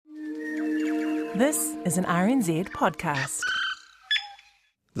This is an RNZ podcast.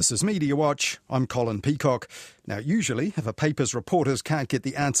 This is Mediawatch. I'm Colin Peacock. Now, usually, if a paper's reporters can't get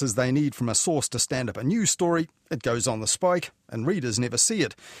the answers they need from a source to stand up a news story, it goes on the spike, and readers never see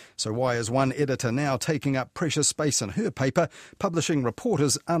it. So why is one editor now taking up precious space in her paper, publishing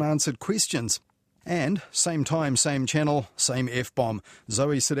reporters' unanswered questions? And, same time, same channel, same F-bomb.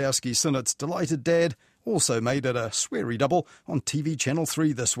 Zoe Sadowski-Sinnott's delighted dad also made it a sweary double on TV Channel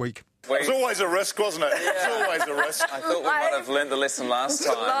 3 this week. It was always a risk, wasn't it? It was always a risk. I thought we might have learnt the lesson last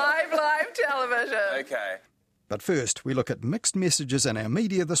time. Live television. Okay. But first, we look at mixed messages in our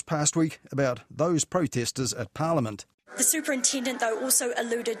media this past week about those protesters at Parliament. The superintendent, though, also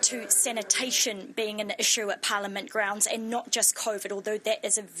alluded to sanitation being an issue at Parliament grounds and not just COVID, although that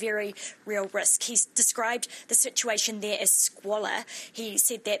is a very real risk. He's described the situation there as squalor. He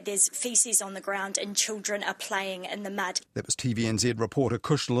said that there's faeces on the ground and children are playing in the mud. That was TVNZ reporter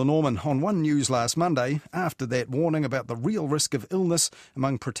Kushla Norman on One News last Monday after that warning about the real risk of illness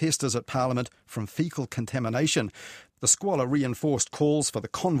among protesters at Parliament from faecal contamination. The squalor reinforced calls for the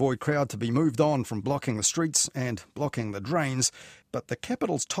convoy crowd to be moved on from blocking the streets and blocking the drains. But the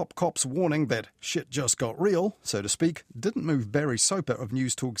capital's top cop's warning that shit just got real, so to speak, didn't move Barry Soper of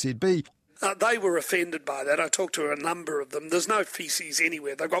News Talk ZB. They were offended by that. I talked to a number of them. There's no faeces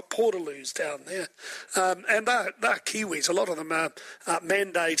anywhere. They've got portaloos down there. And they're Kiwis. A lot of them are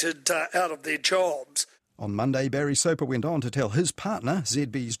mandated out of their jobs. On Monday, Barry Soper went on to tell his partner,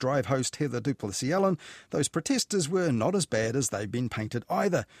 ZB's drive host Heather Duplessis-Allen, those protesters were not as bad as they've been painted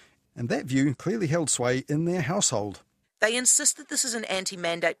either. And that view clearly held sway in their household. They insist that this is an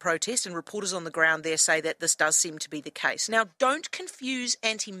anti-mandate protest, and reporters on the ground there say that this does seem to be the case. Now, don't confuse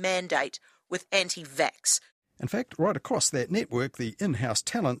anti-mandate with anti-vax. In fact, right across that network, the in-house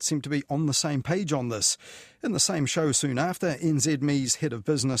talent seemed to be on the same page on this. In the same show soon after, NZME's head of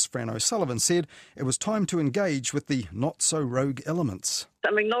business, Fran O'Sullivan, said it was time to engage with the not-so-rogue elements.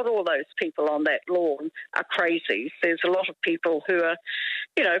 I mean, not all those people on that lawn are crazies. There's a lot of people who are,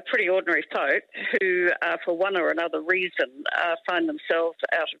 pretty ordinary folk who, for one or another reason, find themselves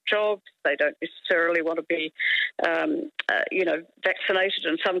out of jobs. They don't necessarily want to be, vaccinated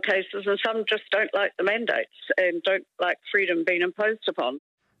in some cases, and some just don't like the mandates and don't like freedom being imposed upon.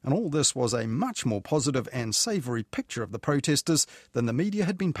 And all this was a much more positive and savoury picture of the protesters than the media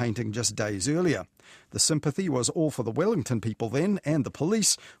had been painting just days earlier. The sympathy was all for the Wellington people then and the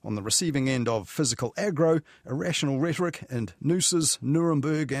police on the receiving end of physical aggro, irrational rhetoric and nooses,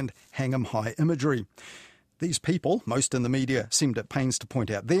 Nuremberg and hang 'em high imagery. These people, most in the media seemed at pains to point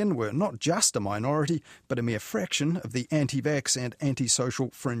out then, were not just a minority, but a mere fraction of the anti-vax and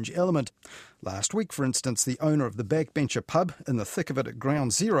anti-social fringe element. Last week, for instance, the owner of the Backbencher pub in the thick of it at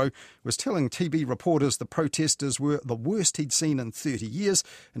Ground Zero was telling TV reporters the protesters were the worst he'd seen in 30 years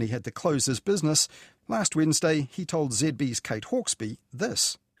and he had to close his business. Last Wednesday, he told ZB's Kate Hawkesby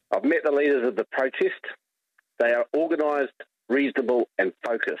this. I've met the leaders of the protest. They are organised, reasonable and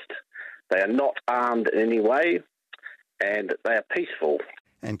focused. They are not armed in any way, and they are peaceful.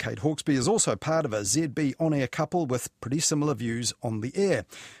 And Kate Hawkesby is also part of a ZB on-air couple with pretty similar views on the air.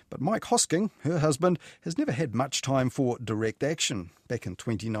 But Mike Hosking, her husband, has never had much time for direct action. Back in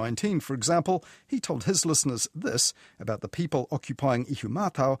 2019, for example, he told his listeners this about the people occupying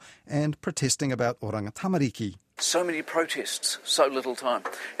Ihumātao and protesting about Oranga Tamariki. So many protests, so little time.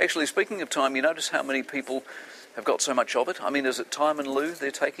 Actually, speaking of time, you notice how many people have got so much of it? I mean, is it time and lieu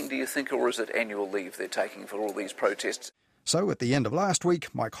they're taking, do you think, or is it annual leave they're taking for all these protests? So at the end of last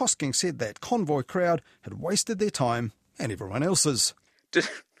week, Mike Hosking said that convoy crowd had wasted their time and everyone else's.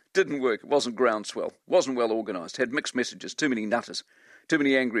 Didn't work. It wasn't groundswell. Wasn't well organised. Had mixed messages. Too many nutters. Too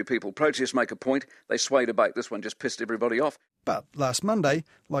many angry people. Protests make a point. They sway debate. This one just pissed everybody off. But last Monday,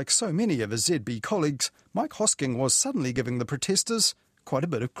 like so many of his ZB colleagues, Mike Hosking was suddenly giving the protesters quite a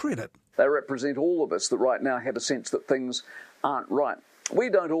bit of credit. They represent all of us that right now have a sense that things aren't right. We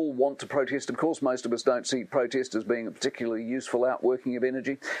don't all want to protest. Of course, most of us don't see protest as being a particularly useful outworking of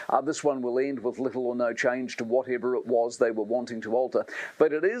energy. This one will end with little or no change to whatever it was they were wanting to alter.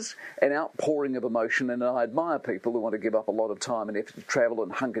 But it is an outpouring of emotion, and I admire people who want to give up a lot of time and effort to travel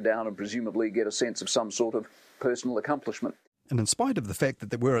and hunker down and presumably get a sense of some sort of personal accomplishment. And in spite of the fact that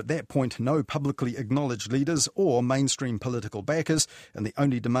there were at that point no publicly acknowledged leaders or mainstream political backers, and the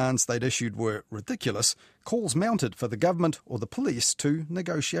only demands they'd issued were ridiculous, calls mounted for the government or the police to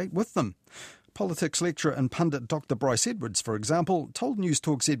negotiate with them. Politics lecturer and pundit Dr Bryce Edwards, for example, told News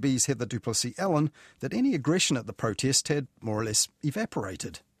Talk ZB's Heather Duplessis-Allen that any aggression at the protest had more or less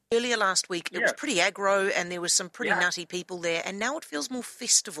evaporated. Earlier last week, it was pretty aggro and there was some pretty nutty people there, and now it feels more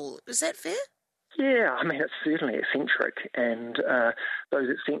festival. Is that fair? Yeah, I mean, it's certainly eccentric, and those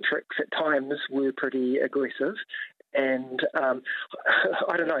eccentrics at times were pretty aggressive, and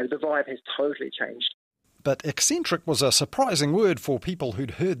I don't know, the vibe has totally changed. But eccentric was a surprising word for people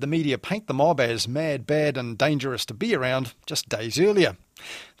who'd heard the media paint the mob as mad, bad and dangerous to be around just days earlier.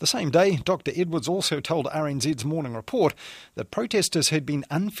 The same day, Dr Edwards also told RNZ's Morning Report that protesters had been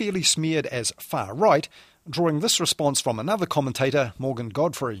unfairly smeared as far-right, drawing this response from another commentator, Morgan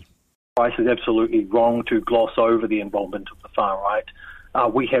Godfrey. Price is absolutely wrong to gloss over the involvement of the far-right.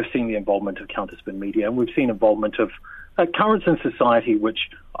 We have seen the involvement of counter-spin media, and we've seen involvement of currents in society which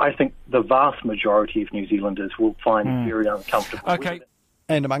I think the vast majority of New Zealanders will find very uncomfortable with.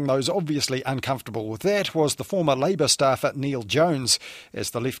 And among those obviously uncomfortable with that was the former Labour staffer Neil Jones.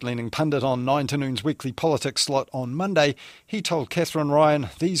 As the left-leaning pundit on 9 to Noon's weekly politics slot on Monday, he told Catherine Ryan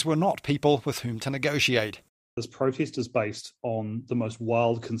these were not people with whom to negotiate. This protest is based on the most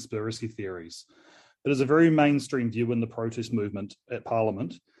wild conspiracy theories. It is a very mainstream view in the protest movement at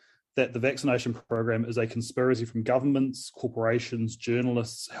Parliament that the vaccination program is a conspiracy from governments, corporations,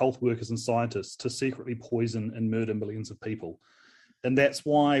 journalists, health workers and scientists to secretly poison and murder millions of people. And that's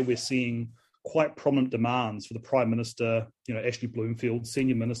why we're seeing quite prominent demands for the Prime Minister, Ashley Bloomfield,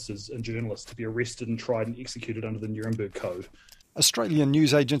 senior ministers and journalists to be arrested and tried and executed under the Nuremberg Code. Australian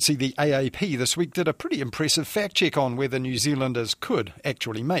news agency the AAP this week did a pretty impressive fact check on whether New Zealanders could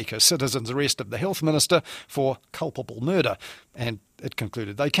actually make a citizen's arrest of the Health Minister for culpable murder, and it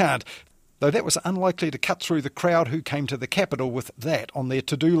concluded they can't, though that was unlikely to cut through the crowd who came to the capital with that on their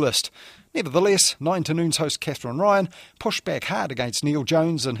to-do list. Nevertheless, 9 to Noon's host Catherine Ryan pushed back hard against Neil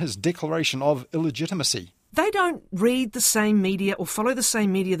Jones and his declaration of illegitimacy. They don't read the same media or follow the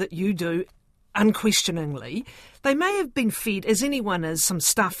same media that you do, unquestioningly. They may have been fed, as anyone is, some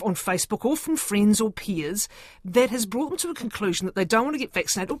stuff on Facebook or from friends or peers that has brought them to a conclusion that they don't want to get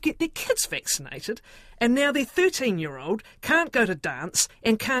vaccinated or get their kids vaccinated, and now their 13-year-old can't go to dance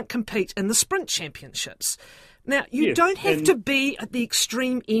and can't compete in the sprint championships. Now, you don't have to be at the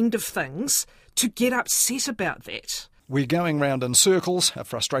extreme end of things to get upset about that. We're going round in circles, a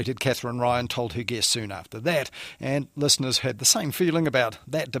frustrated Catherine Ryan told her guests soon after that, and listeners had the same feeling about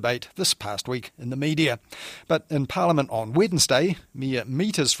that debate this past week in the media. But in Parliament on Wednesday, mere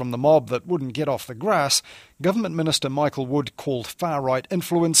metres from the mob that wouldn't get off the grass, Government Minister Michael Wood called far-right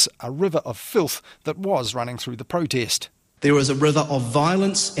influence a river of filth that was running through the protest. There is a river of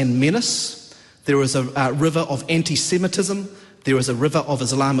violence and menace. There is a river of anti-Semitism. There is a river of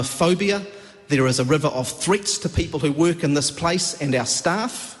Islamophobia. There is a river of threats to people who work in this place and our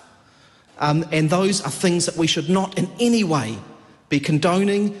staff. And those are things that we should not in any way be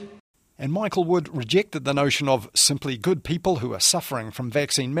condoning. And Michael Wood rejected the notion of simply good people who are suffering from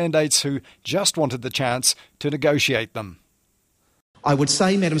vaccine mandates who just wanted the chance to negotiate them. I would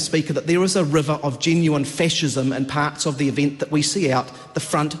say, Madam Speaker, that there is a river of genuine fascism in parts of the event that we see out the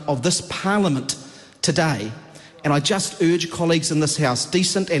front of this Parliament today. And I just urge colleagues in this House,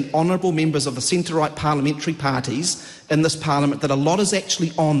 decent and honourable members of the centre-right parliamentary parties in this Parliament, that a lot is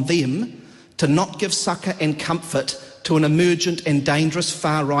actually on them to not give succour and comfort to an emergent and dangerous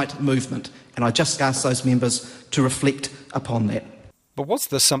far-right movement. And I just ask those members to reflect upon that. But was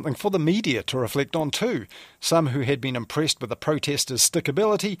this something for the media to reflect on too? Some who had been impressed with the protesters'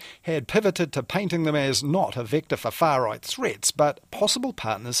 stickability had pivoted to painting them as not a vector for far-right threats, but possible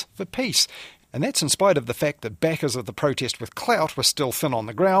partners for peace. And that's in spite of the fact that backers of the protest with clout were still thin on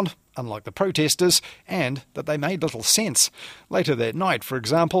the ground, unlike the protesters, and that they made little sense. Later that night, for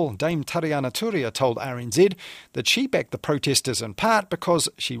example, Dame Tariana Turia told RNZ that she backed the protesters in part because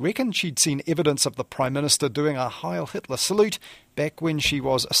she reckoned she'd seen evidence of the Prime Minister doing a Heil Hitler salute back when she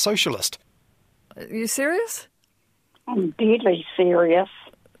was a socialist. Are you serious? I'm deadly serious.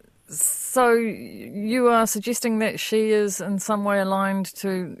 So you are suggesting that she is in some way aligned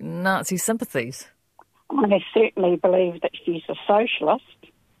to Nazi sympathies? I certainly believe that she's a socialist.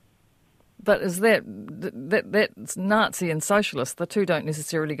 But is that's Nazi and socialist? The two don't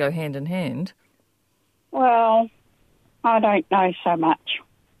necessarily go hand in hand. Well, I don't know so much.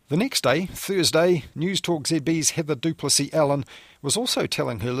 The next day, Thursday, News Talk ZB's Heather Duplessis-Allen was also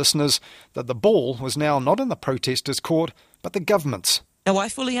telling her listeners that the ball was now not in the protesters' court, but the government's. Now, I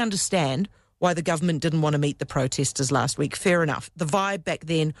fully understand why the government didn't want to meet the protesters last week. Fair enough. The vibe back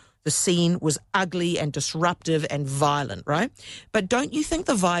then, the scene was ugly and disruptive and violent, right? But don't you think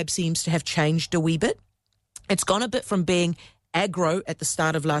the vibe seems to have changed a wee bit? It's gone a bit from being aggro at the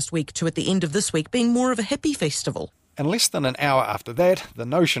start of last week to at the end of this week being more of a hippie festival. And less than an hour after that, the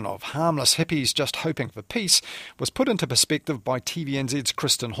notion of harmless hippies just hoping for peace was put into perspective by TVNZ's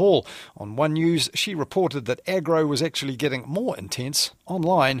Kristen Hall. On One News, she reported that aggro was actually getting more intense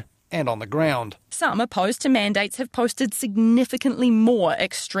online. and on the ground. Some opposed to mandates have posted significantly more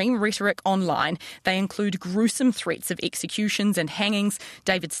extreme rhetoric online. They include gruesome threats of executions and hangings.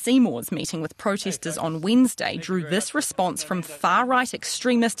 David Seymour's meeting with protesters on Wednesday drew this response from far-right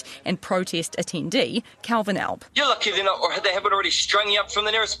extremist and protest attendee Calvin Alb. You're lucky they haven't already strung you up from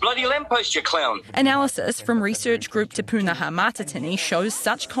the nearest bloody lamppost, you clown. Analysis from research group Te Pūnaha Mātatini shows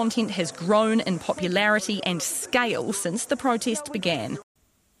such content has grown in popularity and scale since the protest began.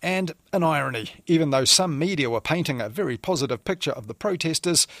 And an irony, even though some media were painting a very positive picture of the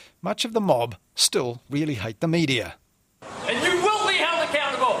protesters, much of the mob still really hate the media. And you will be held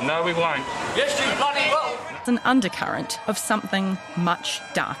accountable! No, we won't. Yes, you bloody will! It's an undercurrent of something much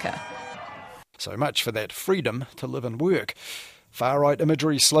darker. So much for that freedom to live and work. Far-right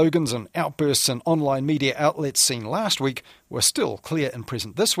imagery, slogans and outbursts in online media outlets seen last week were still clear and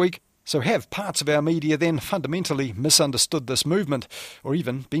present this week. So have parts of our media then fundamentally misunderstood this movement, or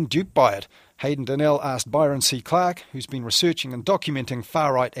even been duped by it? Hayden Donnell asked Byron C. Clark, who's been researching and documenting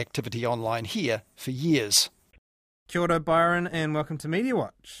far-right activity online here for years. Kia ora, Byron, and welcome to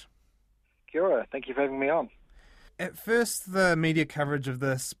Mediawatch. Kia ora, thank you for having me on. At first, the media coverage of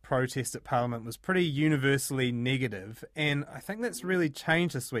this protest at Parliament was pretty universally negative, and I think that's really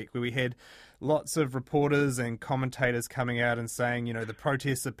changed this week, where we had lots of reporters and commentators coming out and saying, you know, the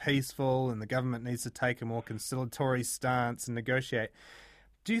protests are peaceful and the government needs to take a more conciliatory stance and negotiate.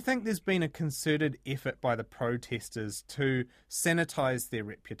 Do you think there's been a concerted effort by the protesters to sanitise their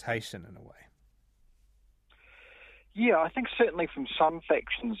reputation in a way? Yeah, I think certainly from some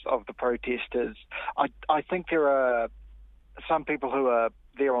factions of the protesters. I think there are some people who are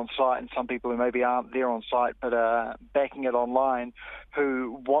there on site and some people who maybe aren't there on site but are backing it online,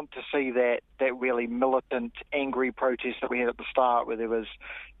 who want to see that really militant, angry protest that we had at the start, where there was,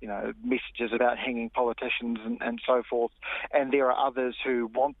 you know, messages about hanging politicians and so forth. And there are others who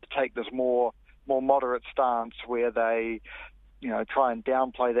want to take this more moderate stance where they, you know, try and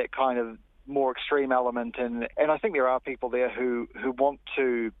downplay that kind of more extreme element, and I think there are people there who want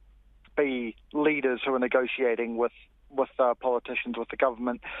to be leaders who are negotiating with politicians, with the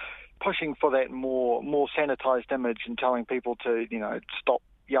government, pushing for that more sanitised image and telling people to, you know, stop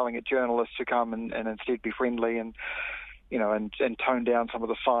yelling at journalists who come and instead be friendly, and, you know, and tone down some of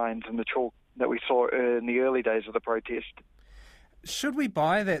the signs and the chalk that we saw in the early days of the protest. Should we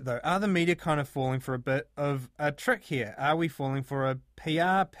buy that, though? Are the media kind of falling for a bit of a trick here? Are we falling for a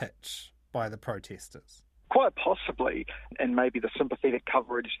PR pitch by the protesters? Quite possibly, and maybe the sympathetic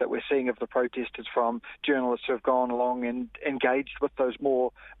coverage that we're seeing of the protesters from journalists who have gone along and engaged with those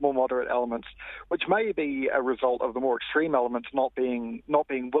more moderate elements, which may be a result of the more extreme elements not being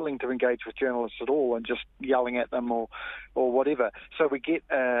willing to engage with journalists at all and just yelling at them or whatever. So we get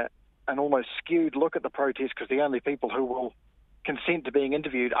an almost skewed look at the protest, because the only people who will consent to being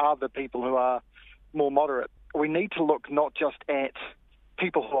interviewed are the people who are more moderate. We need to look not just at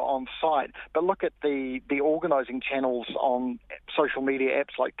people who are on site, but look at the organising channels on social media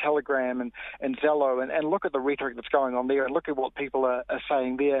apps like Telegram and Zello, and look at the rhetoric that's going on there, and look at what people are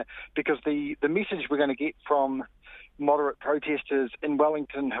saying there, because the message we're going to get from moderate protesters in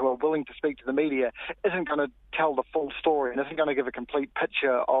Wellington who are willing to speak to the media isn't going to tell the full story and isn't going to give a complete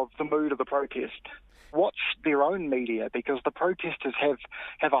picture of the mood of the protest. Watch their own media, because the protesters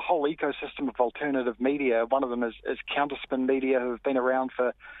have a whole ecosystem of alternative media. One of them is Counterspin Media, who have been around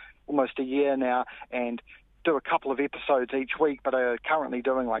for almost a year now and do a couple of episodes each week, but are currently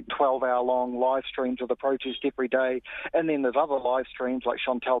doing like 12-hour-long live streams of the protest every day. And then there's other live streams like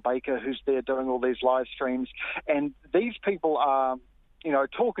Chantel Baker, who's there doing all these live streams. And these people are, you know,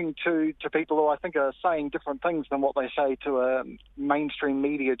 talking to people who I think are saying different things than what they say to a mainstream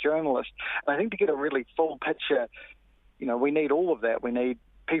media journalist. And I think to get a really full picture, you know, we need all of that. We need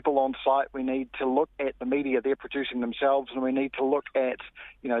people on site. We need to look at the media they're producing themselves, and we need to look at,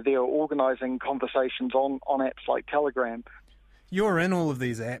 you know, their organising conversations on apps like Telegram. You're in all of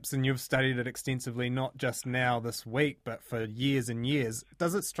these apps and you've studied it extensively, not just now this week, but for years and years.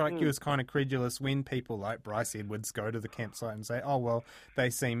 Does it strike you as kind of credulous when people like Bryce Edwards go to the campsite and say, oh, well, they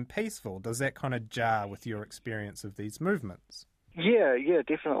seem peaceful? Does that kind of jar with your experience of these movements? Yeah,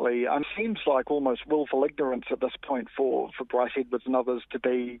 definitely. It seems like almost willful ignorance at this point for Bryce Edwards and others to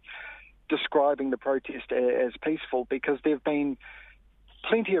be describing the protest as peaceful, because there have been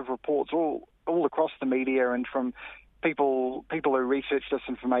plenty of reports all across the media and from people who research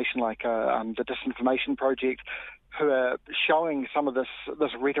disinformation, like the Disinformation Project, who are showing some of this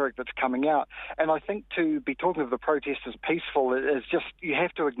rhetoric that's coming out. And I think to be talking of the protest as peaceful is just, you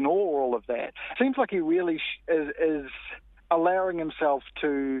have to ignore all of that. It seems like he really is allowing himself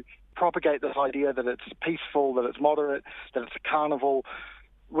to propagate this idea that it's peaceful, that it's moderate, that it's a carnival,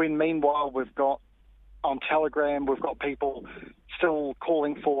 when meanwhile we've got on Telegram, we've got people still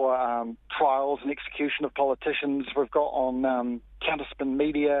calling for trials and execution of politicians. We've got on Counterspin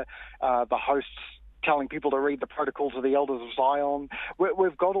Media the hosts telling people to read the Protocols of the Elders of Zion.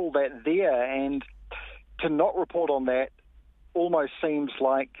 We've got all that there, and to not report on that almost seems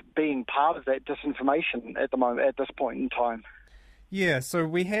like being part of that disinformation at the moment, at this point in time. Yeah, so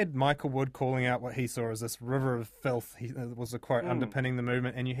we had Michael Wood calling out what he saw as this river of filth. Was a quote underpinning the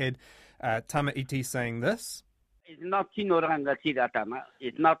movement, and you had Tama Iti saying this. It's not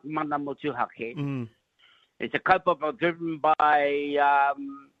it's not Manamutu. It's a culpable driven by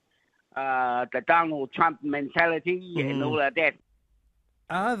the Donald Trump mentality and all of that.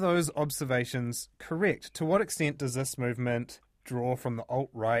 Are those observations correct? To what extent does this movement draw from the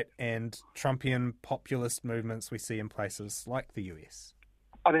alt-right and Trumpian populist movements we see in places like the US?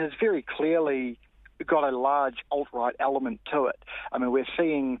 I mean, it's very clearly got a large alt-right element to it. I mean, we're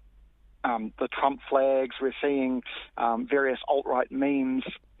seeing the Trump flags, we're seeing various alt-right memes,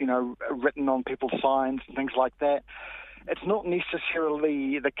 written on people's signs and things like that. It's not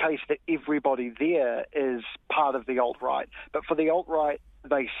necessarily the case that everybody there is part of the alt-right, but for the alt-right,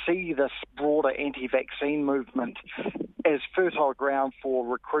 they see this broader anti-vaccine movement as fertile ground for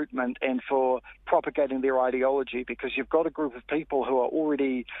recruitment and for propagating their ideology, because you've got a group of people who are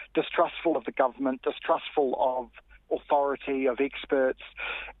already distrustful of the government, distrustful of authority, of experts,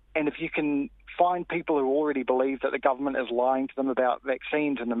 and if you can find people who already believe that the government is lying to them about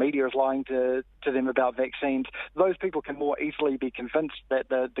vaccines and the media is lying to them about vaccines, those people can more easily be convinced that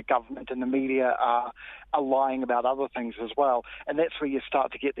the government and the media are lying about other things as well. And that's where you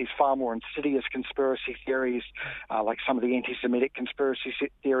start to get these far more insidious conspiracy theories, like some of the anti-Semitic conspiracy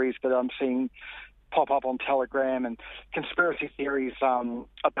theories that I'm seeing pop up on Telegram, and conspiracy theories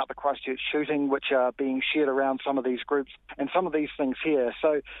about the Christchurch shooting, which are being shared around some of these groups and some of these things here.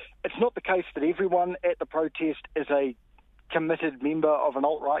 So it's not the case that everyone at the protest is a committed member of an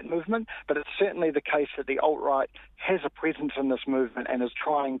alt-right movement, but it's certainly the case that the alt-right has a presence in this movement and is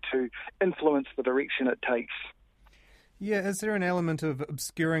trying to influence the direction it takes. Yeah, is there an element of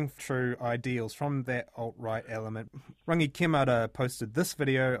obscuring true ideals from that alt-right element? Rangi Kemara posted this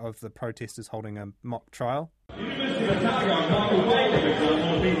video of the protesters holding a mock trial. The University of Otago and Michael Wade, for example,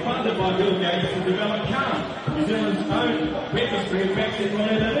 have been funded by Bill Gates to develop CARM, New Zealand's own registry of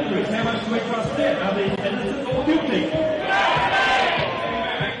vaccine-related injuries. How much do we trust that? Are they innocent or guilty?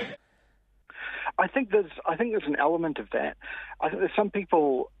 I think there's an element of that. I think there's some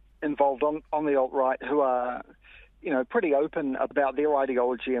people involved on the alt-right who are pretty open about their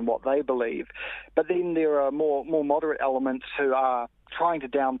ideology and what they believe. But then there are more moderate elements who are trying to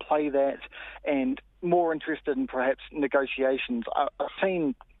downplay that and more interested in perhaps negotiations. I've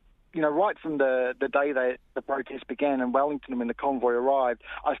seen, right from the day that the protest began in Wellington when the convoy arrived,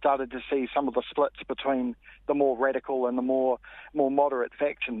 I started to see some of the splits between the more radical and the more moderate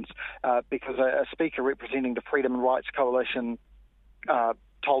factions, because a speaker representing the Freedom and Rights Coalition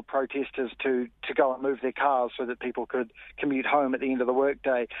told protesters to go and move their cars so that people could commute home at the end of the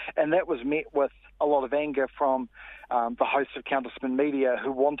workday. And that was met with a lot of anger from the hosts of Counterspin Media,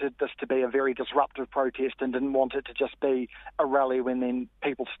 who wanted this to be a very disruptive protest and didn't want it to just be a rally when then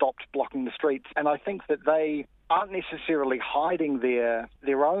people stopped blocking the streets. And I think that they aren't necessarily hiding their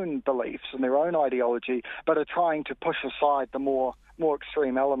own beliefs and their own ideology, but are trying to push aside the more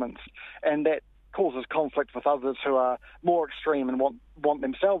extreme elements. And that causes conflict with others who are more extreme and want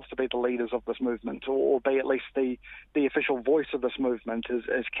themselves to be the leaders of this movement, or be at least the official voice of this movement,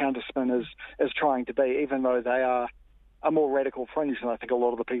 as Counterspin is trying to be, even though they are a more radical fringe than I think a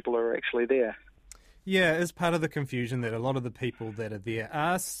lot of the people are actually there. Yeah, as part of the confusion that a lot of the people that are there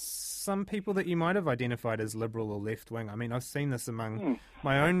are some people that you might have identified as liberal or left-wing. I mean, I've seen this among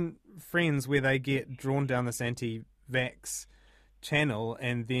my own friends where they get drawn down this anti-vax channel,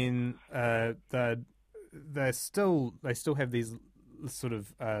 and then they still have these sort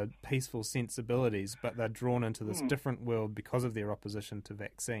of peaceful sensibilities, but they're drawn into this different world because of their opposition to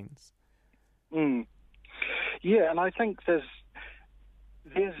vaccines. Yeah, and I think there's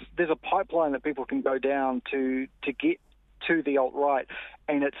a pipeline that people can go down to get to the alt-right,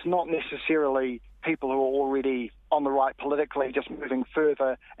 and it's not necessarily people who are already on the right politically just moving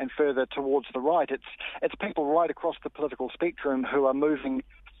further and further towards the right. It's people right across the political spectrum who are moving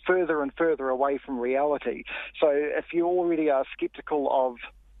further and further away from reality. So if you already are sceptical of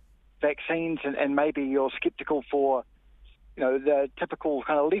vaccines, and maybe you're sceptical for the typical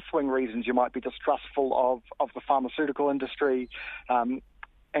kind of left-wing reasons, you might be distrustful of the pharmaceutical industry,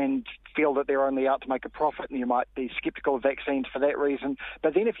 and feel that they're only out to make a profit, and you might be sceptical of vaccines for that reason.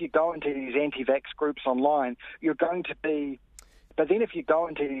 But then if you go into these anti-vax groups online, you're going to be But then if you go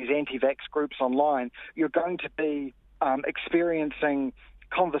into these anti-vax groups online, you're going to be experiencing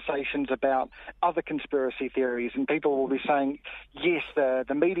conversations about other conspiracy theories, and people will be saying, yes,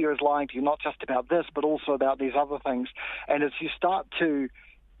 the media is lying to you, not just about this, but also about these other things. And as you start to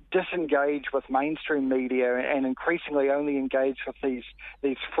disengage with mainstream media and increasingly only engage with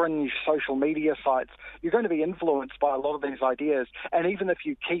these fringe social media sites, you're going to be influenced by a lot of these ideas. And even if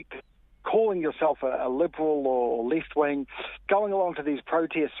you keep calling yourself a liberal or left-wing, going along to these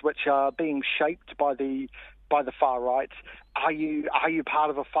protests which are being shaped by the far right, are you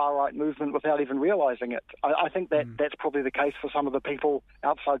part of a far-right movement without even realising it? I think that's probably the case for some of the people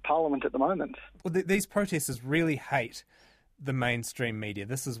outside Parliament at the moment. Well, these protesters really hate the mainstream media.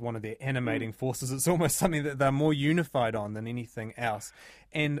 This is one of their animating forces. It's almost something that they're more unified on than anything else.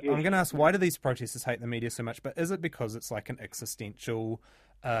 And yes. I'm going to ask, why do these protesters hate the media so much? But is it because it's like an existential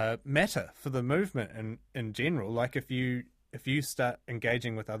matter for the movement in general? Like if you start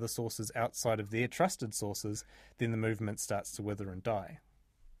engaging with other sources outside of their trusted sources, then the movement starts to wither and die.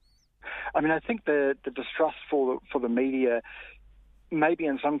 I mean, I think the distrust for the media maybe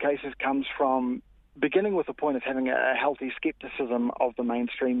in some cases comes from beginning with the point of having a healthy skepticism of the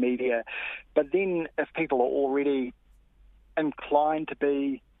mainstream media. But then if people are already inclined to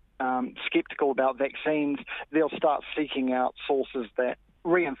be skeptical about vaccines, they'll start seeking out sources that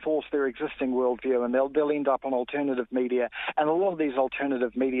reinforce their existing worldview, and they'll end up on alternative media. And a lot of these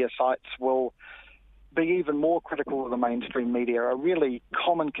alternative media sites will be even more critical of the mainstream media. A really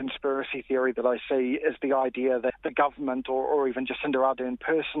common conspiracy theory that I see is the idea that the government or even Jacinda Ardern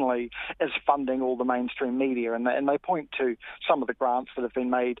personally is funding all the mainstream media. And they point to some of the grants that have been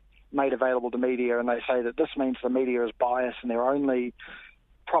made available to media, and they say that this means the media is biased and they're only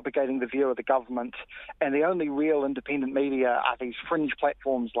propagating the view of the government, and the only real independent media are these fringe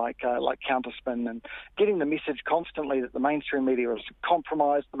platforms like Counterspin, and getting the message constantly that the mainstream media is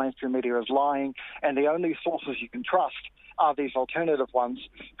compromised, the mainstream media is lying, and the only sources you can trust are these alternative ones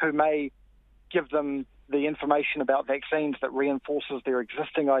who may give them the information about vaccines that reinforces their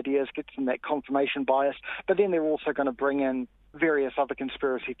existing ideas, gets them that confirmation bias, but then they're also going to bring in various other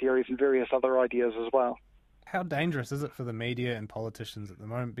conspiracy theories and various other ideas as well. How dangerous is it for the media and politicians at the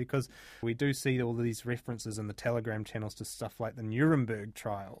moment? Because we do see all these references in the Telegram channels to stuff like the Nuremberg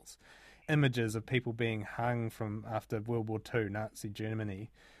trials, images of people being hung from after World War II, Nazi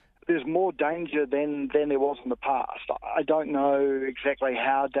Germany. There's more danger than there was in the past. I don't know exactly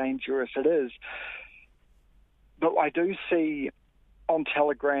how dangerous it is, but I do see on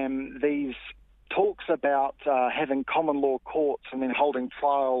Telegram these talks about having common law courts and then holding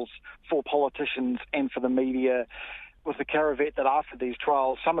trials for politicians and for the media, with the caveat that after these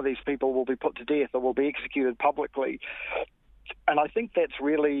trials, some of these people will be put to death or will be executed publicly. And I think that's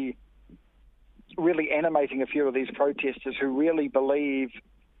really, really animating a few of these protesters who really believe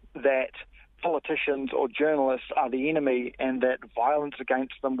that politicians or journalists are the enemy and that violence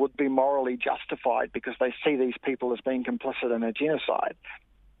against them would be morally justified because they see these people as being complicit in a genocide.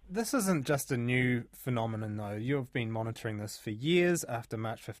 This isn't just a new phenomenon, though. You've been monitoring this for years. After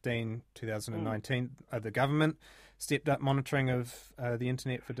March 15, 2019, the government stepped up monitoring of the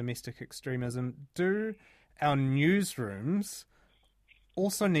internet for domestic extremism. Do our newsrooms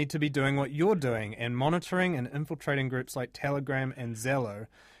also need to be doing what you're doing and monitoring and infiltrating groups like Telegram and Zello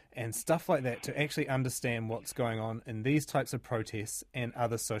and stuff like that to actually understand what's going on in these types of protests and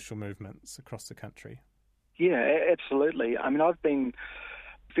other social movements across the country? Yeah, absolutely. I mean, I've been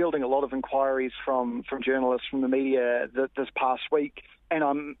fielding a lot of inquiries from journalists from the media this past week, and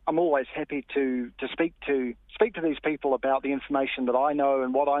I'm always happy to speak to these people about the information that I know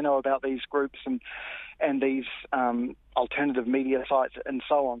and what I know about these groups and these alternative media sites and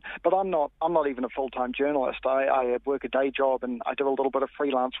so on. But I'm not even a full-time journalist. I work a day job and I do a little bit of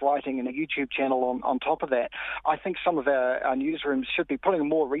freelance writing and a YouTube channel on top of that. I think some of our newsrooms should be putting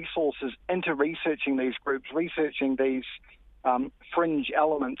more resources into researching these groups, researching these fringe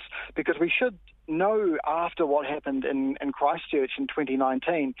elements, because we should know after what happened in Christchurch in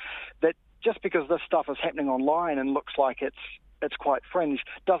 2019 that just because this stuff is happening online and looks like it's quite fringe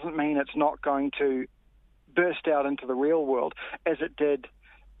doesn't mean it's not going to burst out into the real world, as it did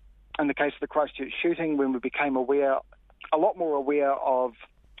in the case of the Christchurch shooting, when we became a lot more aware of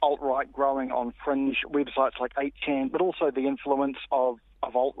alt-right growing on fringe websites like 8chan, but also the influence of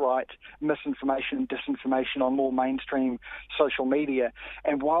alt-right misinformation and disinformation on more mainstream social media.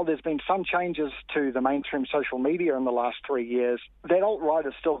 And while there's been some changes to the mainstream social media in the last 3 years, that alt-right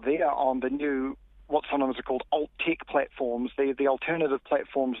is still there on the new what sometimes are called alt-tech platforms, the alternative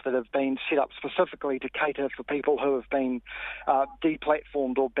platforms that have been set up specifically to cater for people who have been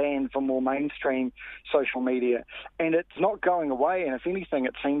deplatformed or banned from more mainstream social media. And it's not going away, and if anything,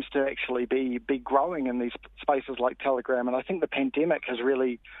 it seems to actually be growing in these spaces like Telegram. And I think the pandemic has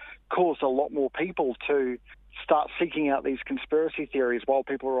really caused a lot more people to start seeking out these conspiracy theories. While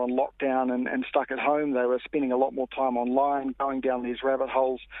people were on lockdown and stuck at home, they were spending a lot more time online, going down these rabbit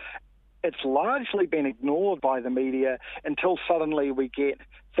holes. It's largely been ignored by the media until suddenly we get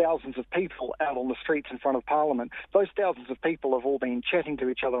thousands of people out on the streets in front of Parliament. Those thousands of people have all been chatting to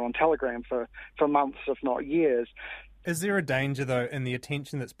each other on Telegram for months, if not years. Is there a danger, though, in the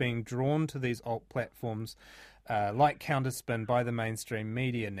attention that's being drawn to these alt platforms like Counterspin by the mainstream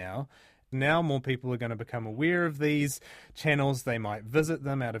media now? Now more people are going to become aware of these channels. They might visit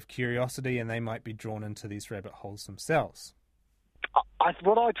them out of curiosity, and they might be drawn into these rabbit holes themselves.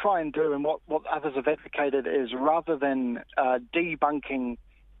 What I try and do, and what others have advocated, is rather than debunking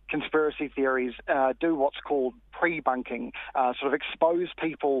conspiracy theories, do what's called pre-bunking, sort of expose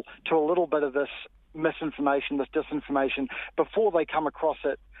people to a little bit of this misinformation, this disinformation, before they come across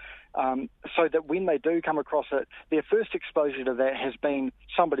it, so that when they do come across it, their first exposure to that has been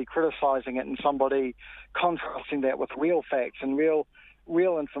somebody criticising it and somebody contrasting that with real facts and real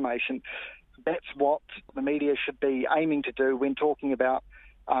information. That's what the media should be aiming to do when talking about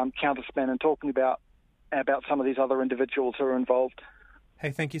Counterspin and talking about some of these other individuals who are involved.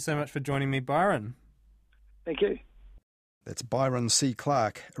 Hey, thank you so much for joining me, Byron. Thank you. That's Byron C.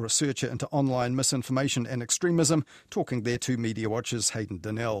 Clark, a researcher into online misinformation and extremism, talking there to Mediawatch's Hayden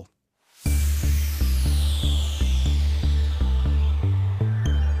Donnell.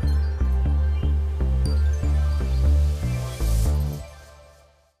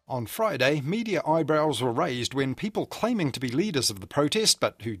 On Friday, media eyebrows were raised when people claiming to be leaders of the protest,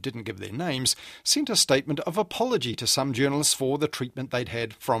 but who didn't give their names, sent a statement of apology to some journalists for the treatment they'd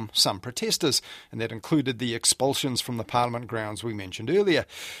had from some protesters, and that included the expulsions from the Parliament grounds we mentioned earlier.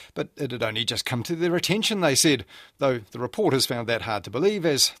 But it had only just come to their attention, they said, though the reporters found that hard to believe,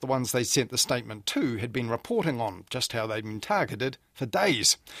 as the ones they sent the statement to had been reporting on just how they'd been targeted for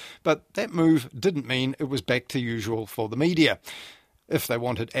days. But that move didn't mean it was back to usual for the media. If they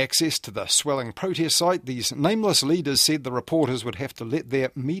wanted access to the swelling protest site, these nameless leaders said the reporters would have to let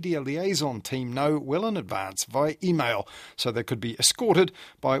their media liaison team know well in advance via email, so they could be escorted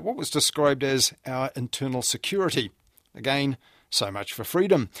by what was described as our internal security. Again, so much for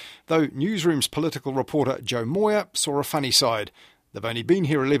freedom. Though Newsroom's political reporter Jo Moyer saw a funny side. They've only been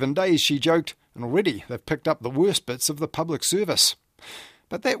here 11 days, she joked, and already they've picked up the worst bits of the public service.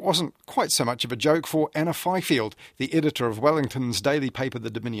 But that wasn't quite so much of a joke for Anna Fifield, the editor of Wellington's daily paper The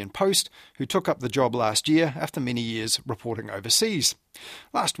Dominion Post, who took up the job last year after many years reporting overseas.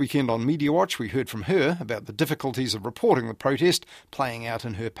 Last weekend on Mediawatch, we heard from her about the difficulties of reporting the protest playing out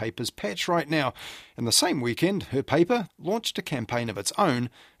in her paper's patch right now. And the same weekend, her paper launched a campaign of its own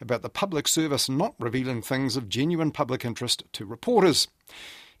about the public service not revealing things of genuine public interest to reporters.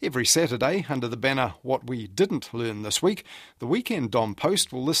 Every Saturday, under the banner What We Didn't Learn This Week, the weekend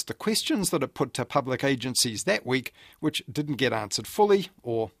DomPost will list the questions that it put to public agencies that week which didn't get answered fully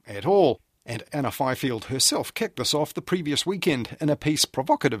or at all. And Anna Fifield herself kicked this off the previous weekend in a piece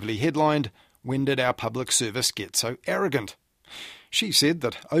provocatively headlined, "When Did Our Public Service Get So Arrogant?" She said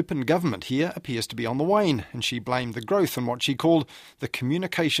that open government here appears to be on the wane, and she blamed the growth in what she called the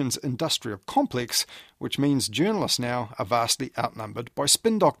communications industrial complex, which means journalists now are vastly outnumbered by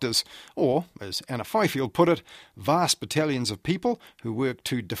spin doctors, or, as Anna Fifield put it, vast battalions of people who work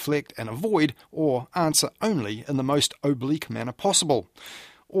to deflect and avoid or answer only in the most oblique manner possible.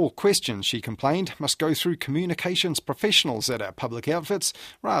 All questions, she complained, must go through communications professionals at our public outfits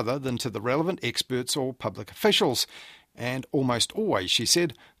rather than to the relevant experts or public officials. And almost always, she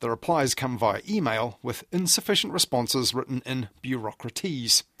said, the replies come via email with insufficient responses written in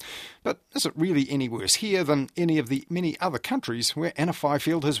bureaucratese. But is it really any worse here than any of the many other countries where Anna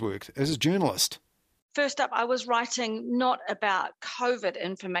Fifield has worked as a journalist? First up, I was writing not about COVID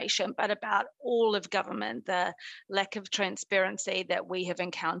information, but about all of government, the lack of transparency that we have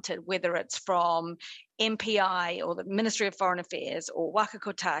encountered, whether it's from MPI or the Ministry of Foreign Affairs or Waka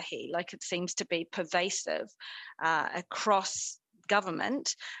Kotahi, like it seems to be pervasive across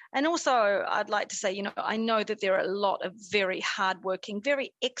government. And also, I'd like to say, I know that there are a lot of very hardworking,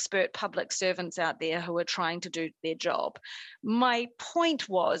 very expert public servants out there who are trying to do their job. My point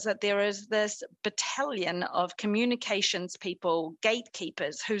was that there is this battalion of communications people,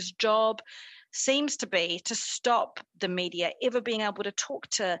 gatekeepers, whose job seems to be to stop the media ever being able to talk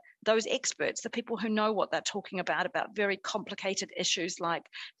to those experts, the people who know what they're talking about very complicated issues like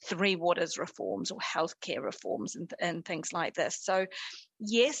Three Waters reforms or healthcare reforms and things like this. So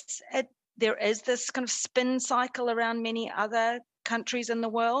yes, there is this kind of spin cycle around many other countries in the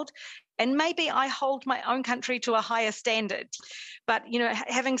world. And maybe I hold my own country to a higher standard. But,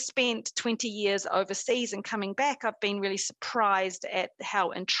 having spent 20 years overseas and coming back, I've been really surprised at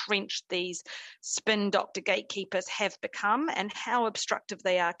how entrenched these spin doctor gatekeepers have become and how obstructive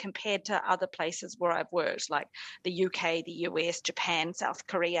they are compared to other places where I've worked, like the UK, the US, Japan, South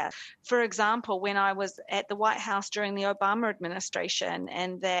Korea. For example, when I was at the White House during the Obama administration,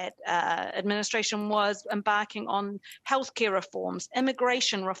 and that administration was embarking on healthcare reforms,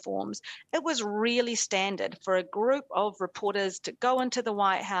 immigration reforms, it was really standard for a group of reporters to go into the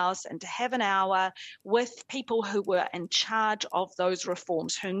White House and to have an hour with people who were in charge of those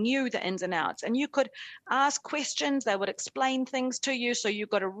reforms, who knew the ins and outs. And you could ask questions, they would explain things to you, so you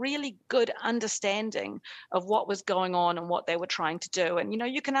got a really good understanding of what was going on and what they were trying to do. And,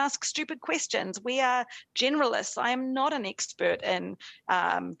 you can ask stupid questions. We are generalists. I am not an expert in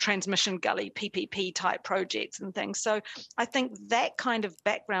transmission gully, PPP type projects and things. So I think that kind of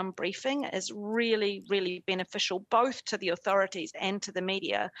background briefing is really, really beneficial both to the authorities and to the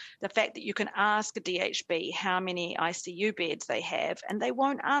media. The fact that you can ask a DHB how many ICU beds they have and they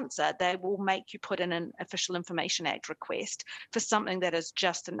won't answer. They will make you put in an Official Information Act request for something that is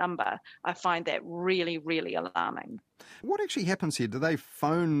just a number. I find that really, really alarming. What actually happens here? Do they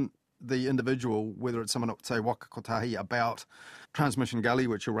phone the individual, whether it's someone at, say, Waka Kotahi, about Transmission Gully,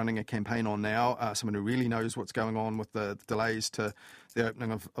 which you're running a campaign on now, someone who really knows what's going on with the delays to the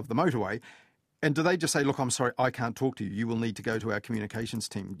opening of the motorway, and do they just say, look, I'm sorry, I can't talk to you. You will need to go to our communications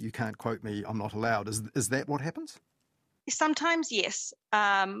team. You can't quote me. I'm not allowed. Is that what happens? Sometimes, yes.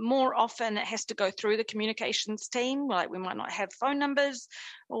 More often it has to go through the communications team. Like we might not have phone numbers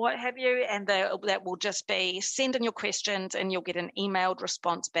or what have you, and that will just be send in your questions and you'll get an emailed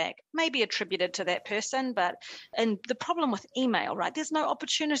response back, maybe attributed to that person. And the problem with email, right, there's no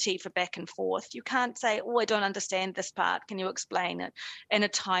opportunity for back and forth. You can't say, I don't understand this part. Can you explain it in a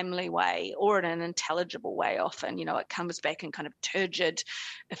timely way or in an intelligible way? Often, it comes back in kind of turgid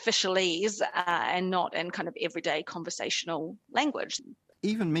officialese and not in kind of everyday conversational language.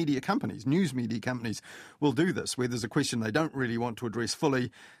 Even media companies, news media companies, will do this, where there's a question they don't really want to address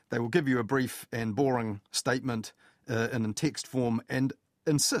fully. They will give you a brief and boring statement in text form and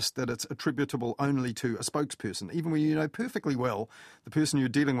insist that it's attributable only to a spokesperson, even when you know perfectly well the person you're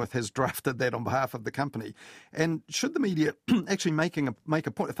dealing with has drafted that on behalf of the company. And should the media actually make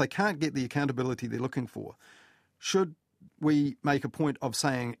a point, if they can't get the accountability they're looking for, should we make a point of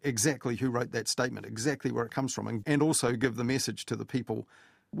saying exactly who wrote that statement, exactly where it comes from, and also give the message to the people?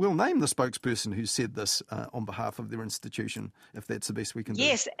 We'll name the spokesperson who said this on behalf of their institution, if that's the best we can do.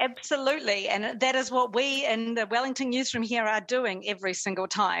 Yes, absolutely. And that is what we in the Wellington Newsroom here are doing every single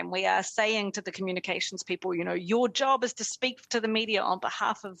time. We are saying to the communications people, your job is to speak to the media on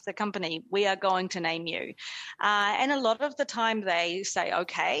behalf of the company. We are going to name you. And a lot of the time they say,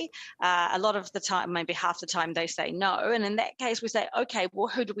 okay. A lot of the time, maybe half the time, they say no. And in that case, we say, okay, well,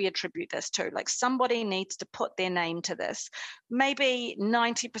 who do we attribute this to? Like somebody needs to put their name to this. Maybe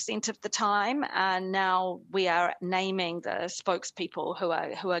 90% of the time, and now we are naming the spokespeople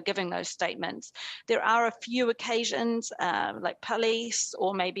who are giving those statements. There are a few occasions, like police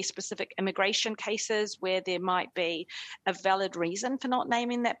or maybe specific immigration cases, where there might be a valid reason for not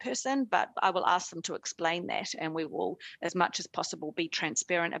naming that person, but I will ask them to explain that, and we will, as much as possible, be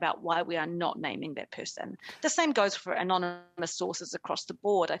transparent about why we are not naming that person. The same goes for anonymous sources across the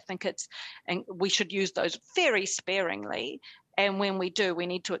board. I think and we should use those very sparingly. And when we do, we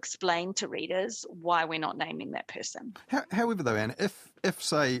need to explain to readers why we're not naming that person. However, though, Anne, if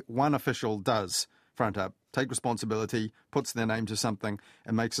say, one official does front up, take responsibility, puts their name to something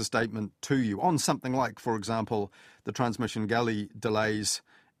and makes a statement to you on something like, for example, the Transmission Gully delays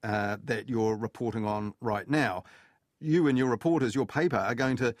that you're reporting on right now, you and your reporters, your paper, are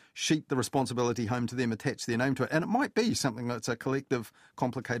going to sheet the responsibility home to them, attach their name to it, and it might be something that's a collective,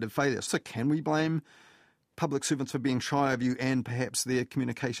 complicated failure. So can we blame public servants for being shy of you and perhaps their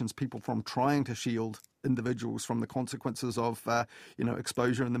communications people from trying to shield individuals from the consequences of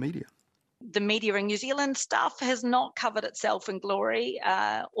exposure in the media? The media in New Zealand stuff has not covered itself in glory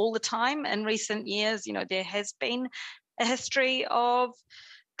all the time. In recent years, there has been a history of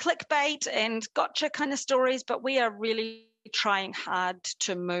clickbait and gotcha kind of stories, but we are really trying hard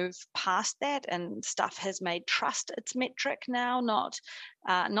to move past that, and Stuff has made trust its metric now, not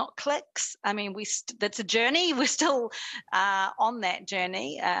clicks. I mean, that's a journey. We're still on that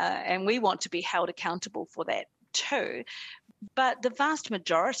journey, and we want to be held accountable for that too. But the vast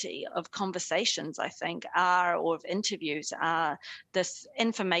majority of conversations, I think, or of interviews, are this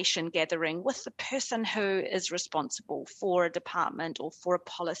information gathering with the person who is responsible for a department or for a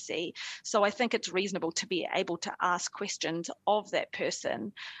policy. So I think it's reasonable to be able to ask questions of that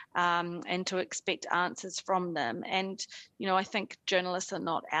person and to expect answers from them. And, I think journalists are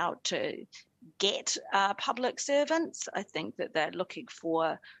not out to get public servants. I think that they're looking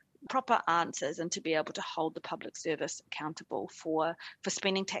for proper answers and to be able to hold the public service accountable for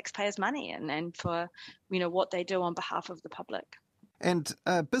spending taxpayers' money and for what they do on behalf of the public. And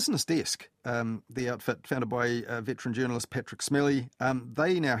Business Desk, the outfit founded by veteran journalist Patrick Smelly,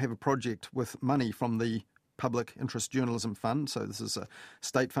 they now have a project with money from the Public Interest Journalism Fund. So this is a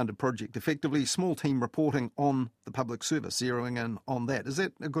state-funded project, effectively. Small team reporting on the public service, zeroing in on that. Is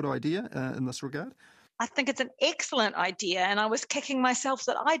that a good idea in this regard? I think it's an excellent idea, and I was kicking myself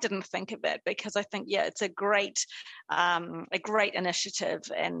that I didn't think of it, because I think, it's a great initiative,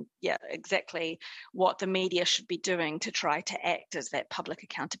 and exactly what the media should be doing to try to act as that public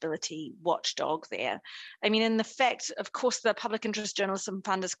accountability watchdog there. I mean, in the fact, of course, the Public Interest Journalism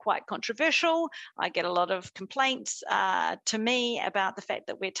Fund is quite controversial. I get a lot of complaints to me about the fact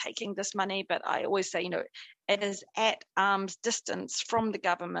that we're taking this money, but I always say, it is at arm's distance from the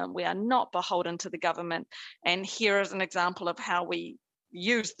government. We are not beholden to the government. And here is an example of how we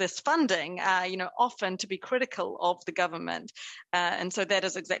use this funding, often to be critical of the government. And so that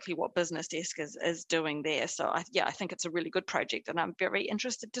is exactly what Business Desk is doing there. So, I think it's a really good project, and I'm very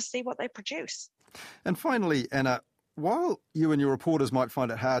interested to see what they produce. And finally, Anna, while you and your reporters might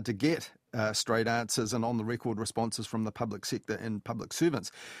find it hard to get straight answers and on-the-record responses from the public sector and public servants,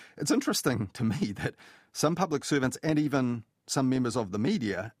 it's interesting to me that some public servants and even some members of the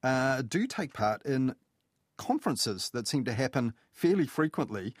media do take part in conferences that seem to happen fairly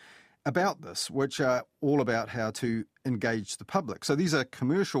frequently about this, which are all about how to engage the public. So these are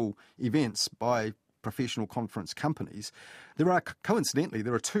commercial events by professional conference companies. Coincidentally,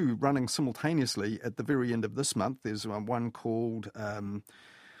 there are two running simultaneously at the very end of this month. There's one called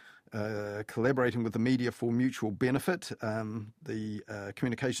Collaborating with the Media for Mutual Benefit. The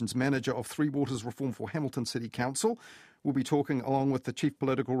communications manager of Three Waters Reform for Hamilton City Council will be talking along with the chief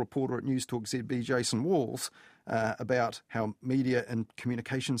political reporter at News Talk ZB, Jason Walls, about how media and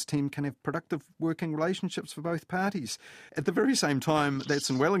communications team can have productive working relationships for both parties. At the very same time,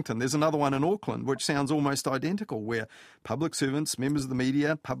 that's in Wellington. There's another one in Auckland, which sounds almost identical, where public servants, members of the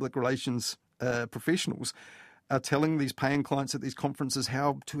media, public relations professionals are telling these paying clients at these conferences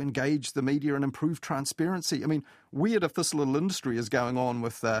how to engage the media and improve transparency. I mean, weird if this little industry is going on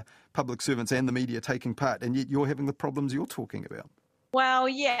with public servants and the media taking part, and yet you're having the problems you're talking about. Well,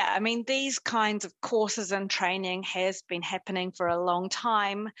 I mean, these kinds of courses and training has been happening for a long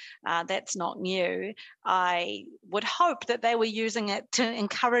time. That's not new. I would hope that they were using it to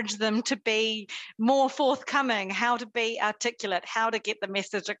encourage them to be more forthcoming, how to be articulate, how to get the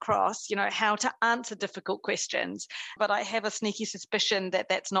message across, how to answer difficult questions. But I have a sneaky suspicion that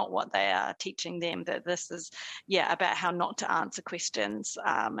that's not what they are teaching them, that this is, about how not to answer questions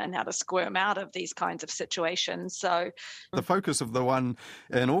and how to squirm out of these kinds of situations. So the focus of the one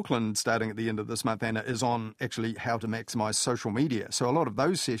in Auckland starting at the end of this month, Anna, is on actually how to maximise social media. So a lot of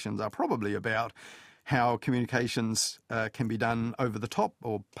those sessions are probably about how communications can be done over the top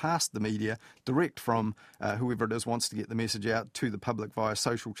or past the media, direct from whoever it is wants to get the message out to the public via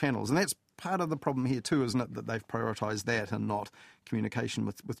social channels. And that's part of the problem here too, isn't it, that they've prioritised that and not communication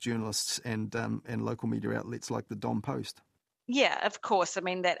with journalists and local media outlets like the DomPost. Yeah, of course. I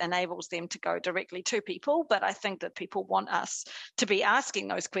mean, that enables them to go directly to people, but I think that people want us to be asking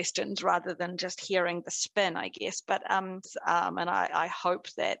those questions rather than just hearing the spin, I guess. But and I hope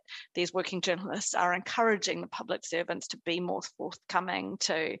that these working journalists are encouraging the public servants to be more forthcoming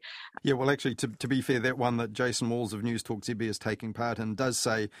to. Yeah, well, actually, to be fair, that one that Jason Walls of News Talk ZB is taking part in does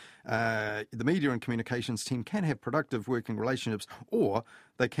say the media and communications team can have productive working relationships, or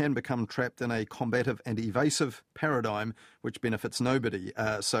they can become trapped in a combative and evasive paradigm which benefits nobody.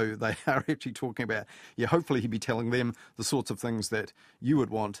 So they are actually talking about, hopefully he'd be telling them the sorts of things that you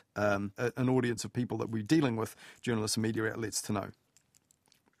would want an audience of people that we're dealing with, journalists and media outlets, to know.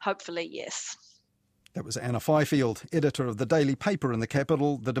 Hopefully, yes. That was Anna Fifield, editor of the daily paper in the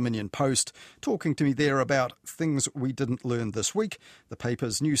capital, the Dominion Post, talking to me there about things we didn't learn this week. The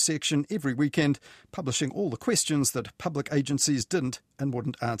paper's news section every weekend, publishing all the questions that public agencies didn't and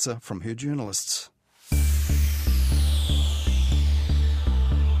wouldn't answer from her journalists.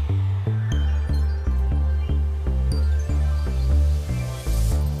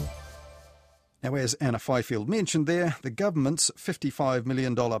 Now, as Anna Fifield mentioned there, the government's $55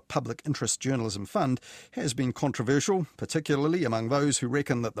 million public interest journalism fund has been controversial, particularly among those who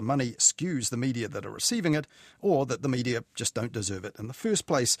reckon that the money skews the media that are receiving it, or that the media just don't deserve it in the first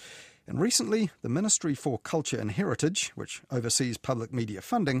place. And recently, the Ministry for Culture and Heritage, which oversees public media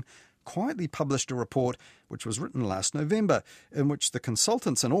funding, quietly published a report which was written last November, in which the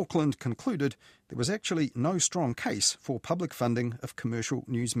consultants in Auckland concluded there was actually no strong case for public funding of commercial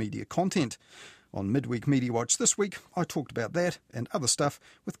news media content. On Midweek Mediawatch this week, I talked about that and other stuff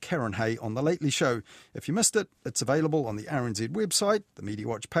with Karen Hay on The Lately Show. If you missed it, it's available on the RNZ website, the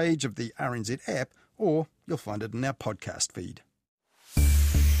Mediawatch page of the RNZ app, or you'll find it in our podcast feed.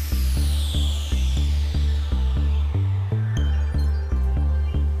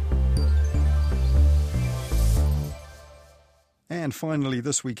 And finally,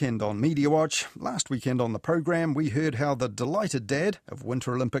 this weekend on Mediawatch. Last weekend on the programme, we heard how the delighted dad of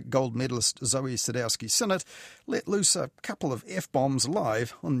Winter Olympic gold medalist Zoe Sadowski-Synnott let loose a couple of F-bombs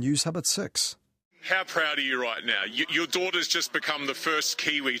live on News Hub at 6. How proud are you right now? Your daughter's just become the first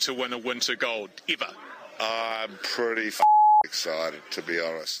Kiwi to win a winter gold ever. I'm pretty excited, to be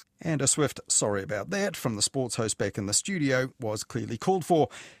honest. And a swift sorry about that from the sports host back in the studio was clearly called for.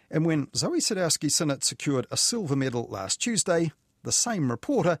 And when Zoe Sadowski-Synnott secured a silver medal last Tuesday, the same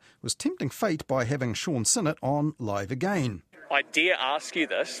reporter was tempting fate by having Sean Sinnott on live again. I dare ask you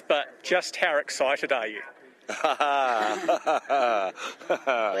this, but just how excited are you? Was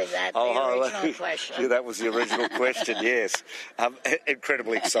that the original question? Yeah, that was the original question, yes. I'm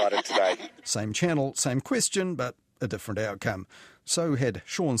incredibly excited today. Same channel, same question, but a different outcome. So had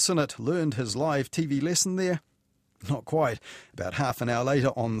Sean Sinnott learned his live TV lesson there? Not quite. About half an hour later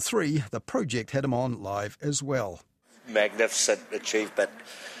on 3, the project had him on live as well. Magnificent achievement.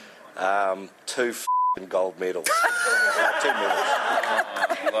 2 gold medals. 2 medals.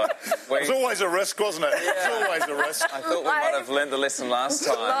 It was always a risk, wasn't it? Yeah. It was always a risk. I thought we might have learned the lesson last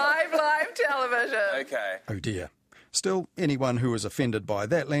time. Live television. Okay. Oh dear. Still, anyone who is offended by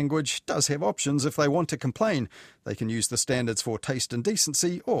that language does have options if they want to complain. They can use the standards for taste and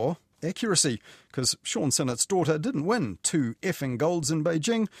decency or accuracy, because Sean Sinnott's daughter didn't win 2 effing golds in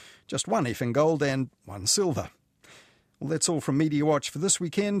Beijing, just 1 effing gold and 1 silver. Well, that's all from Media Watch for this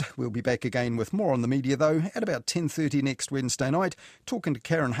weekend. We'll be back again with more on the media, though, at about 10:30 next Wednesday night, talking to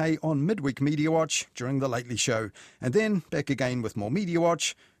Karen Hay on Midweek Media Watch during The Lately Show. And then back again with more Media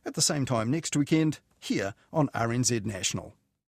Watch at the same time next weekend, here on RNZ National.